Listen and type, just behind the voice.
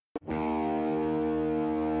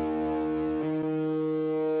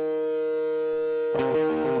Welcome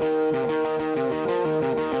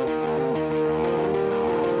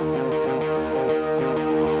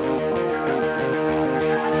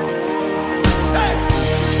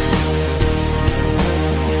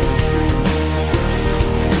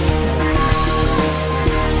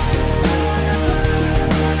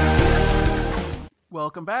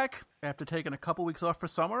back. After taking a couple weeks off for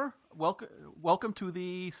summer, welcome to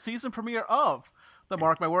the season premiere of the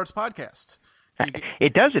Mark My Words podcast.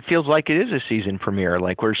 It does. It feels like it is a season premiere,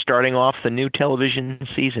 like we're starting off the new television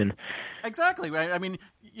season. Exactly, right? I mean,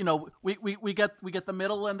 you know, we get the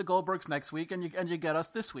Middle and the Goldbergs next week, and you get us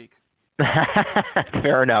this week.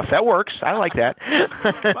 Fair enough. That works. I like that.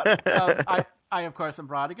 But, I of course am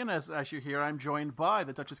Brodigan. As you hear, I'm joined by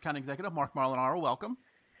the Dutchess County Executive Mark Molinaro. Welcome.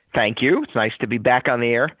 Thank you. It's nice to be back on the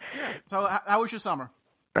air. Yeah. So how was your summer?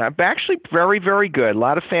 Actually, very, very good. A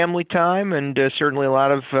lot of family time and certainly a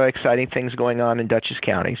lot of exciting things going on in Dutchess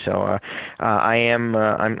County. So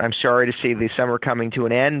I'm sorry to see the summer coming to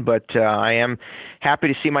an end, but I am happy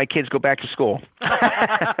to see my kids go back to school.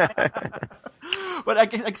 But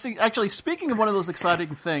actually, speaking of one of those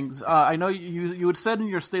exciting things, I know you had said in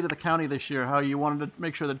your State of the County this year how you wanted to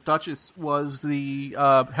make sure that Dutchess was the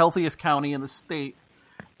healthiest county in the state.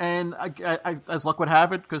 And I, as luck would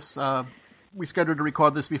have it, because we scheduled to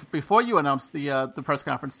record this before you announced the press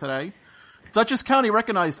conference today, Dutchess County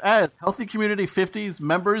recognized as Healthy Community 50's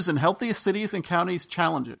members in Healthiest Cities and Counties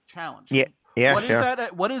Challenge. Yeah. What is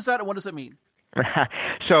that? What is that, and what does it mean?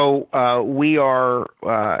 So we are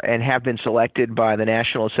and have been selected by the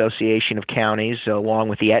National Association of Counties, along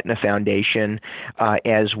with the Aetna Foundation,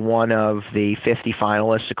 as one of the 50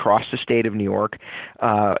 finalists across the state of New York,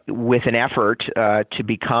 with an effort to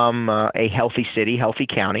become a healthy city, healthy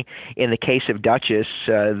county. In the case of Dutchess,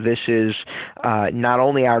 this is not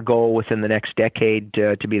only our goal within the next decade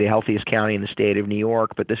to be the healthiest county in the state of New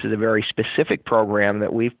York, but this is a very specific program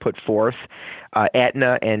that we've put forth.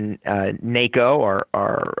 Aetna and NACO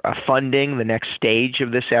are funding the next stage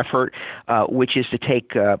of this effort, which is to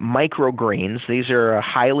take microgreens. These are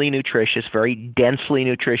highly nutritious, very densely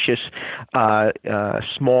nutritious,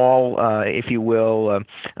 small, if you will,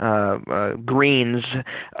 greens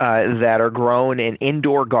that are grown in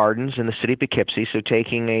indoor gardens in the city of Poughkeepsie. So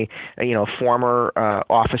taking a former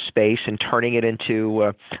office space and turning it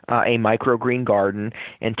into a microgreen garden,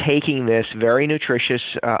 and taking this very nutritious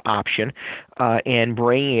option and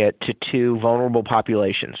bringing it to two vulnerable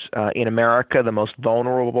populations. In America, the most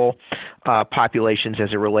vulnerable populations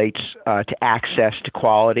as it relates to access to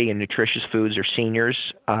quality and nutritious foods are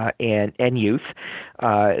seniors and youth.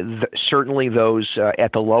 Certainly those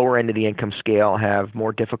at the lower end of the income scale have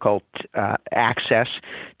more difficult access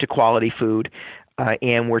to quality food.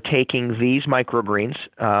 And we're taking these microgreens,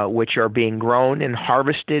 which are being grown and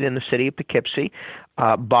harvested in the city of Poughkeepsie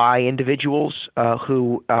by individuals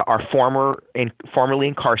who are formerly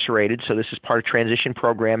incarcerated. So this is part of transition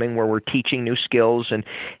programming where we're teaching new skills and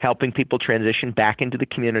helping people transition back into the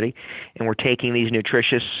community. And we're taking these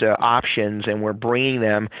nutritious options and we're bringing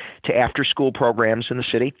them to after-school programs in the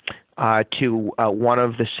city, to one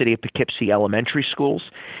of the city of Poughkeepsie elementary schools,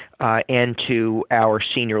 and to our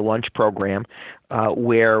senior lunch program,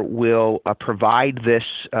 where we'll provide this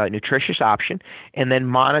nutritious option and then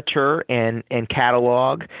monitor and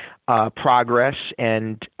catalog progress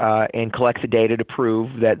and collect the data to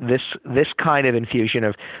prove that this kind of infusion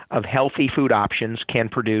of healthy food options can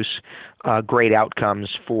produce great outcomes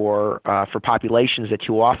for populations that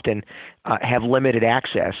too often have limited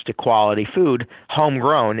access to quality food,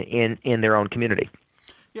 homegrown in their own community.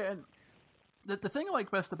 Yeah, and the thing I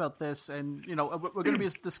like best about this, and we're going to be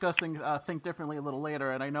discussing Think Differently a little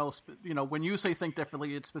later, and I know when you say Think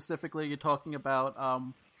Differently, it's specifically you're talking about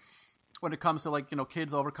when it comes to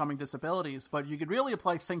kids overcoming disabilities, but you could really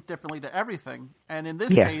apply Think Differently to everything, and in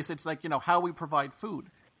this case, it's how we provide food.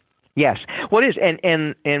 Yes. Well, it is,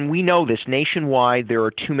 and we know this nationwide. There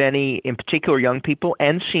are too many, in particular, young people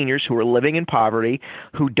and seniors who are living in poverty,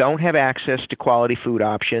 who don't have access to quality food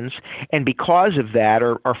options, and because of that,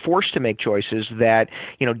 are forced to make choices that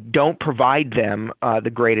don't provide them the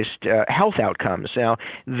greatest health outcomes. Now,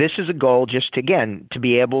 this is a goal, just again to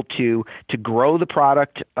be able to grow the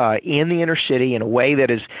product in the inner city in a way that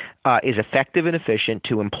is effective and efficient,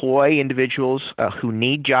 to employ individuals who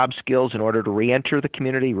need job skills in order to reenter the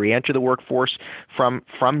community, reenter the workforce from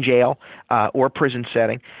jail or prison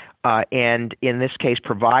setting, and in this case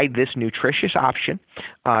provide this nutritious option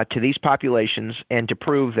to these populations, and to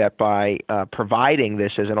prove that by providing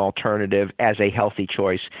this as an alternative, as a healthy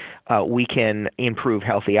choice, we can improve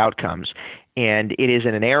healthy outcomes. And it is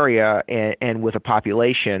in an area and with a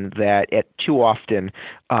population that too often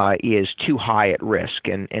is too high at risk.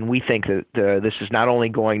 And we think that this is not only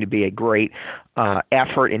going to be a great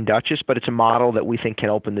effort in Dutchess, but it's a model that we think can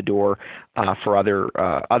open the door for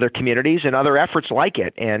other communities and other efforts like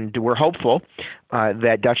it. And we're hopeful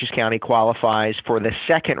that Dutchess County qualifies for the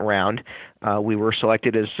second round. We were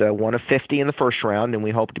selected as one of 50 in the first round, and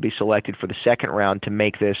we hope to be selected for the second round to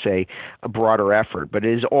make this a broader effort. But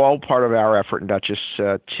it is all part of our effort in Dutchess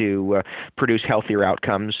to produce healthier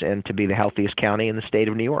outcomes and to be the healthiest county in the state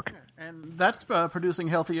of New York. And that's producing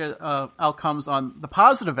healthier outcomes on the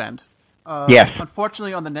positive end. Yes.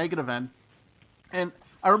 Unfortunately, on the negative end. And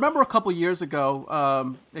I remember a couple years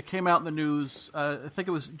ago, it came out in the news, I think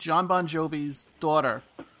it was John Bon Jovi's daughter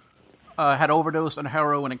had overdosed on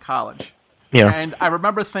heroin in college. Yeah. And I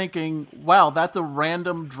remember thinking, wow, that's a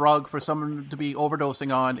random drug for someone to be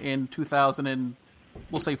overdosing on in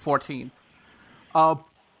 2014.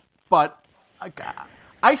 But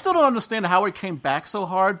I still don't understand how it came back so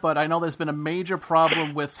hard, but I know there's been a major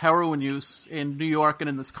problem with heroin use in New York and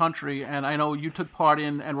in this country, and I know you took part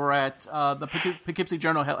in and were at the Poughkeepsie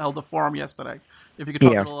Journal held a forum yesterday. If you could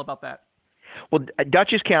talk a little about that. Well,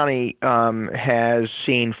 Dutchess County has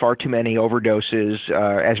seen far too many overdoses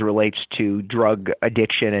as it relates to drug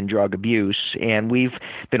addiction and drug abuse, and we've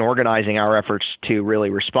been organizing our efforts to really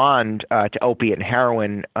respond to opiate and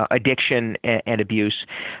heroin addiction and abuse.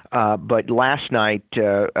 But last night,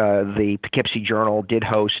 the Poughkeepsie Journal did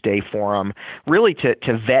host a forum really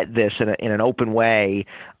to vet this in an open way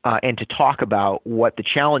and to talk about what the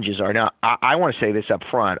challenges are. Now, I want to say this up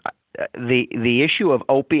front. The issue of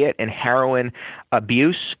opiate and heroin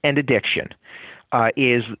abuse and addiction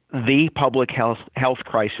is the public health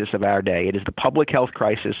crisis of our day. It is the public health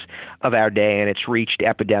crisis of our day, and it's reached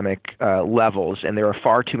epidemic levels, and there are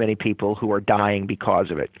far too many people who are dying because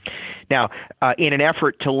of it. Now, in an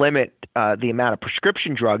effort to limit the amount of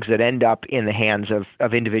prescription drugs that end up in the hands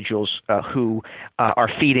of individuals who are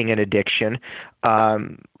feeding an addiction,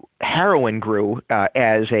 heroin grew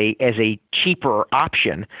as a cheaper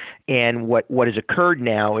option, and what has occurred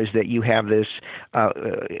now is that you have this,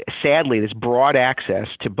 sadly, this broad access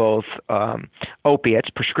to both opiates,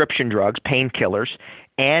 prescription drugs, painkillers,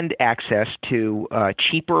 and access to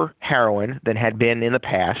cheaper heroin than had been in the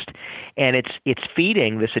past, and it's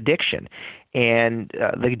feeding this addiction. And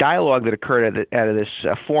the dialogue that occurred out of this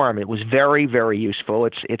forum, it was very, very useful.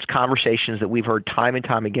 It's conversations that we've heard time and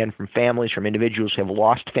time again from families, from individuals who have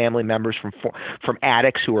lost family members, from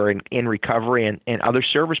addicts who are in recovery, and other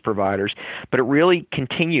service providers. But it really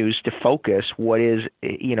continues to focus what is,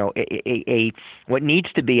 what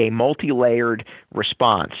needs to be a multi-layered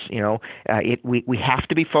response. We have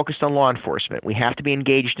to be focused on law enforcement. We have to be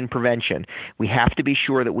engaged in prevention. We have to be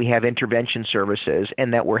sure that we have intervention services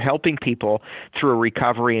and that we're helping people through a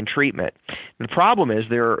recovery and treatment. The problem is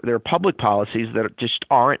there are public policies that just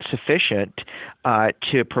aren't sufficient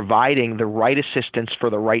to providing the right assistance for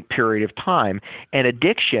the right period of time. And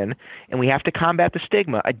addiction, and we have to combat the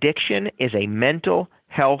stigma, addiction is a mental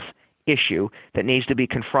health issue that needs to be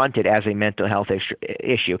confronted as a mental health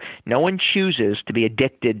issue. No one chooses to be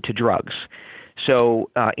addicted to drugs. So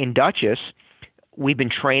in Dutchess, we've been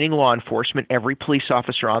training law enforcement. Every police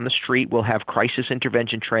officer on the street will have crisis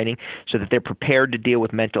intervention training so that they're prepared to deal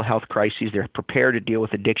with mental health crises. They're prepared to deal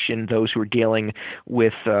with addiction, those who are dealing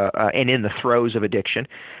with and in the throes of addiction.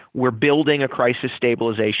 We're building a crisis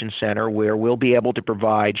stabilization center where we'll be able to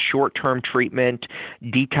provide short-term treatment,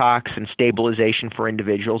 detox, and stabilization for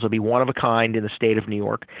individuals. It'll be one of a kind in the state of New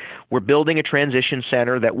York. We're building a transition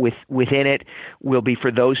center that within it will be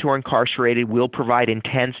for those who are incarcerated. We'll provide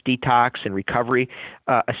intense detox and recovery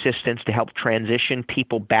assistance to help transition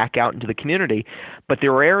people back out into the community. But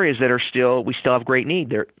there are areas that we still have great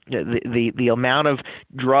need. The amount of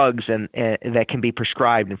drugs that can be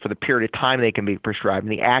prescribed and for the period of time they can be prescribed,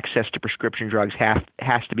 and the access to prescription drugs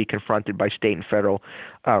has to be confronted by state and federal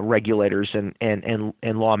regulators and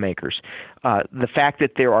lawmakers. The fact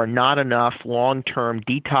that there are not enough long-term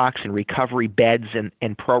detox and recovery beds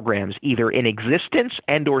and programs either in existence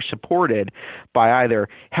and or supported by either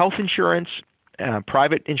health insurance,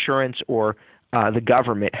 private insurance, or the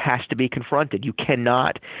government has to be confronted. You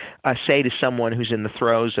cannot say to someone who's in the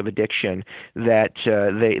throes of addiction that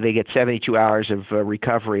they get 72 hours of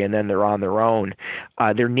recovery and then they're on their own.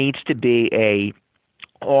 There needs to be a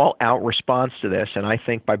all-out response to this, and I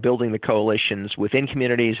think by building the coalitions within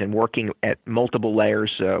communities and working at multiple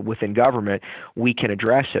layers within government, we can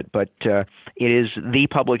address it. But it is the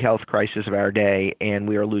public health crisis of our day, and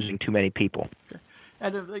we are losing too many people. Okay.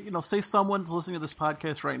 And say someone's listening to this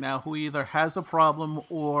podcast right now who either has a problem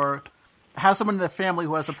or has someone in their family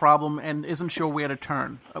who has a problem and isn't sure where to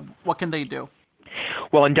turn? What can they do?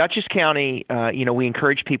 Well, in Dutchess County, we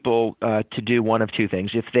encourage people to do one of two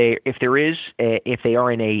things. If they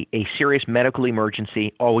are in a serious medical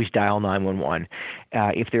emergency, always dial 911.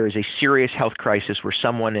 If there is a serious health crisis where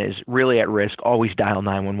someone is really at risk, always dial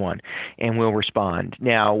 911, and we'll respond.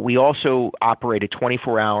 Now, we also operate a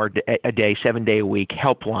 24-hour a day, 7-day-a-week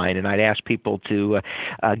helpline, and I'd ask people to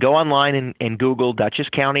go online and Google Dutchess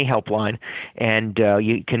County Helpline, and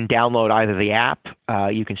you can download either the app,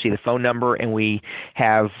 you can see the phone number, and we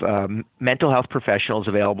have mental health professionals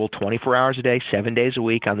available 24 hours a day, 7 days a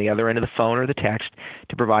week on the other end of the phone or the text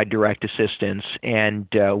to provide direct assistance. And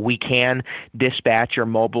we can dispatch our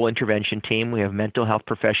mobile intervention team. We have mental health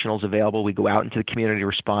professionals available. We go out into the community to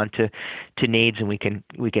respond to needs, and we can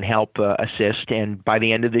help assist. And by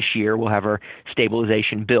the end of this year, we'll have our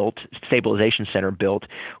stabilization center built,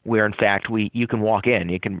 where in fact you can walk in.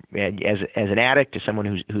 You can, as an addict, as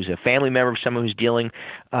someone who's a family member of someone who's dealing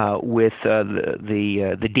with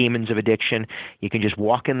the demons of addiction, you can just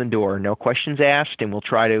walk in the door, no questions asked, and we'll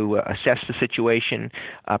try to assess the situation,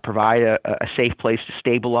 provide a safe place to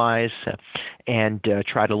stabilize, and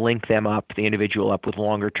try to link the individual up with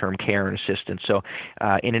longer-term care and assistance. So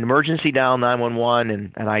in an emergency, dial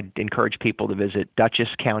 911, and I'd encourage people to visit Dutchess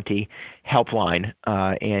County Helpline,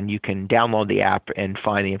 and you can download the app and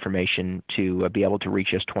find the information to be able to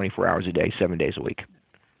reach us 24 hours a day, 7 days a week.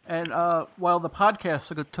 And while the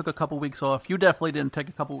podcast took a couple weeks off, you definitely didn't take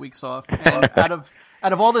a couple weeks off. And out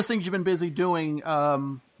of all the things you've been busy doing,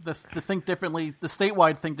 the Think Differently, the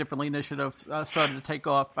statewide Think Differently initiative started to take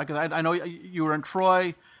off. I know you were in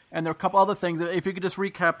Troy, and there are a couple other things. If you could just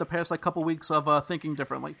recap the past couple weeks of Thinking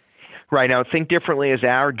Differently. Right. Now, Think Differently is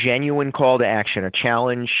our genuine call to action, a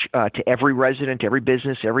challenge to every resident, every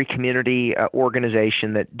business, every community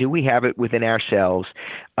organization that do we have it within ourselves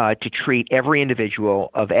to treat every individual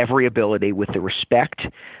of every ability with the respect,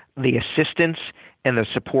 the assistance, and the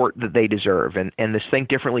support that they deserve. And this Think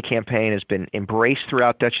Differently campaign has been embraced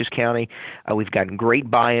throughout Dutchess County. We've gotten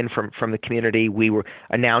great buy-in from the community. We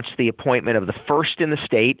announced the appointment of the first in the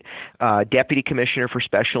state Deputy Commissioner for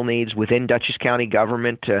Special Needs within Dutchess County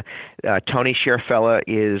government. Tony Scherfella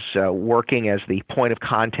is working as the point of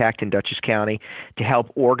contact in Dutchess County to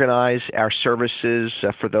help organize our services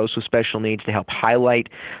for those with special needs, to help highlight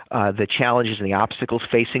the challenges and the obstacles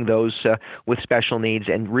facing those with special needs,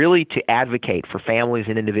 and really to advocate for families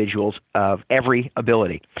and individuals of every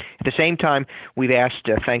ability. At the same time, we've asked,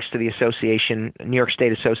 thanks to the New York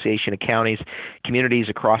State Association of Counties, communities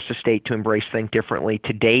across the state to embrace Think Differently.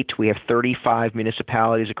 To date, we have 35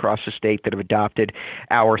 municipalities across the state that have adopted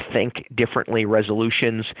our Think Differently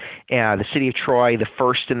resolutions. The city of Troy, the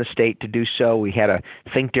first in the state to do so. We had a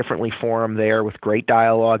Think Differently forum there with great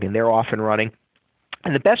dialogue, and they're off and running.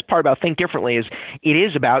 And the best part about Think Differently is it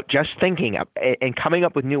is about just thinking and coming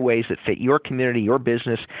up with new ways that fit your community, your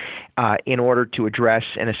business, in order to address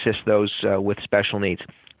and assist those with special needs. At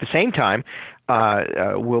the same time,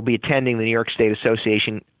 we'll be attending the New York State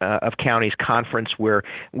Association of Counties conference, where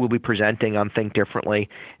we'll be presenting on Think Differently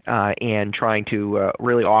and trying to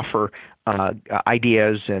really offer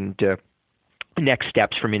ideas and next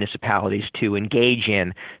steps for municipalities to engage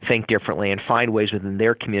in Think Differently and find ways within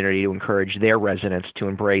their community to encourage their residents to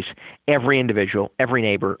embrace every individual, every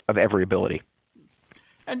neighbor of every ability.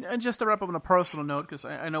 And just to wrap up on a personal note, because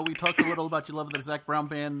I know we talked a little about your love of the Zach Brown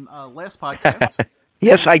Band last podcast.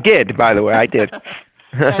 Yes, I did, by the way, I did.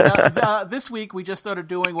 And this week, we just started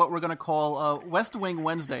doing what we're going to call West Wing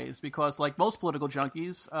Wednesdays, because like most political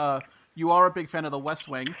junkies, you are a big fan of the West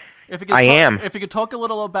Wing. If you am. If you could talk a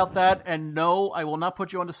little about that, and no, I will not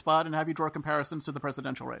put you on the spot and have you draw comparisons to the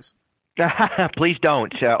presidential race. Please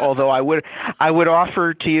don't. Although I would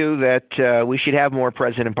offer to you that we should have more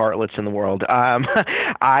President Bartlets in the world.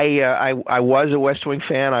 I was a West Wing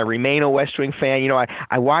fan. I remain a West Wing fan. You know,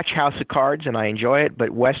 I watch House of Cards and I enjoy it, but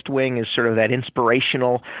West Wing is sort of that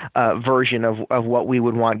inspirational version of what we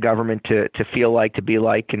would want government to feel like, to be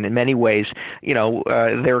like. And in many ways, you know,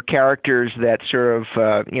 there are characters that sort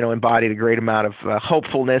of embodied a great amount of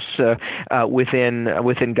hopefulness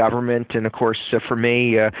within government. And of course, for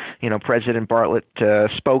me, President Bartlett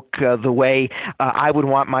spoke the way I would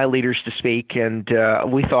want my leaders to speak, and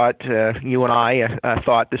we thought, you and I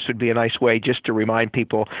thought this would be a nice way just to remind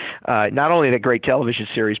people not only the great television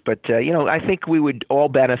series, but I think we would all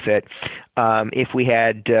benefit if we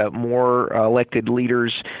had more elected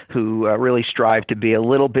leaders who really strive to be a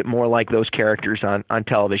little bit more like those characters on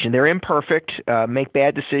television. They're imperfect, make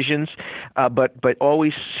bad decisions, but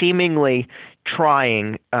always seemingly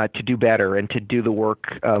trying to do better and to do the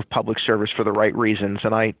work of public service for the right reasons.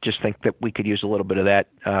 And I just think that we could use a little bit of that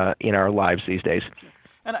in our lives these days.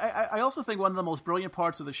 And I also think one of the most brilliant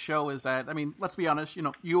parts of the show is that, I mean, let's be honest,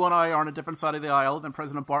 you and I are on a different side of the aisle than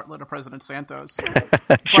President Bartlet or President Santos.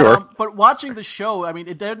 Sure. But watching the show, I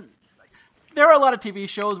mean, there are a lot of TV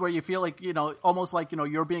shows where you feel like, almost like,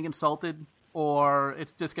 you're being insulted, or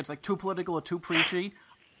it just gets like too political or too preachy.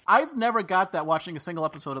 I've never got that watching a single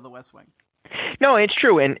episode of The West Wing. No, it's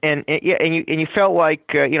true, and you felt like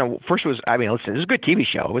first listen, this is a good TV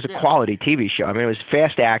show. It was a quality TV show. I mean, it was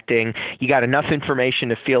fast acting. You got enough information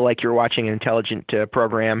to feel like you're watching an intelligent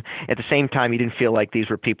program. At the same time, you didn't feel like these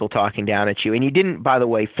were people talking down at you, and you didn't, by the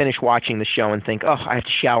way, finish watching the show and think, oh, I have to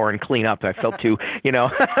shower and clean up. I felt too,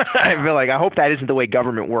 I feel like I hope that isn't the way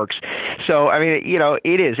government works. So I mean,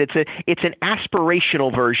 it is. It's an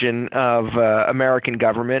aspirational version of American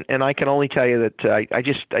government, and I can only tell you that I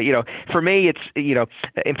just for me, it's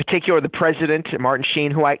in particular the president, Martin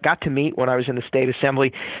Sheen, who I got to meet when I was in the state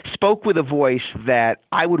assembly, spoke with a voice that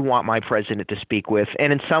I would want my president to speak with,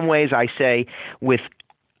 and in some ways I say with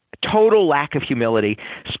total lack of humility,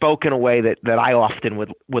 spoke in a way that I often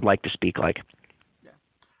would like to speak like. Yeah.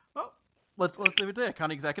 Well, let's leave it there.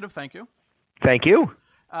 County Executive, thank you. Thank you.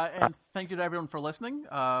 And thank you to everyone for listening.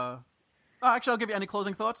 Actually, I'll give you any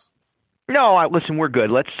closing thoughts. No, listen, we're good.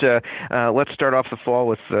 Let's start off the fall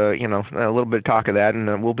with a little bit of talk of that,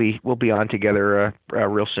 and we'll be on together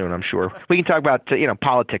real soon. I'm sure we can talk about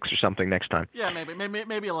politics or something next time. Yeah,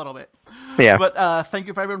 maybe a little bit. Yeah. But thank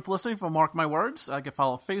you for everyone for listening. For Mark My Words, I can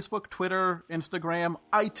follow Facebook, Twitter, Instagram,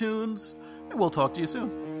 iTunes, and we'll talk to you soon.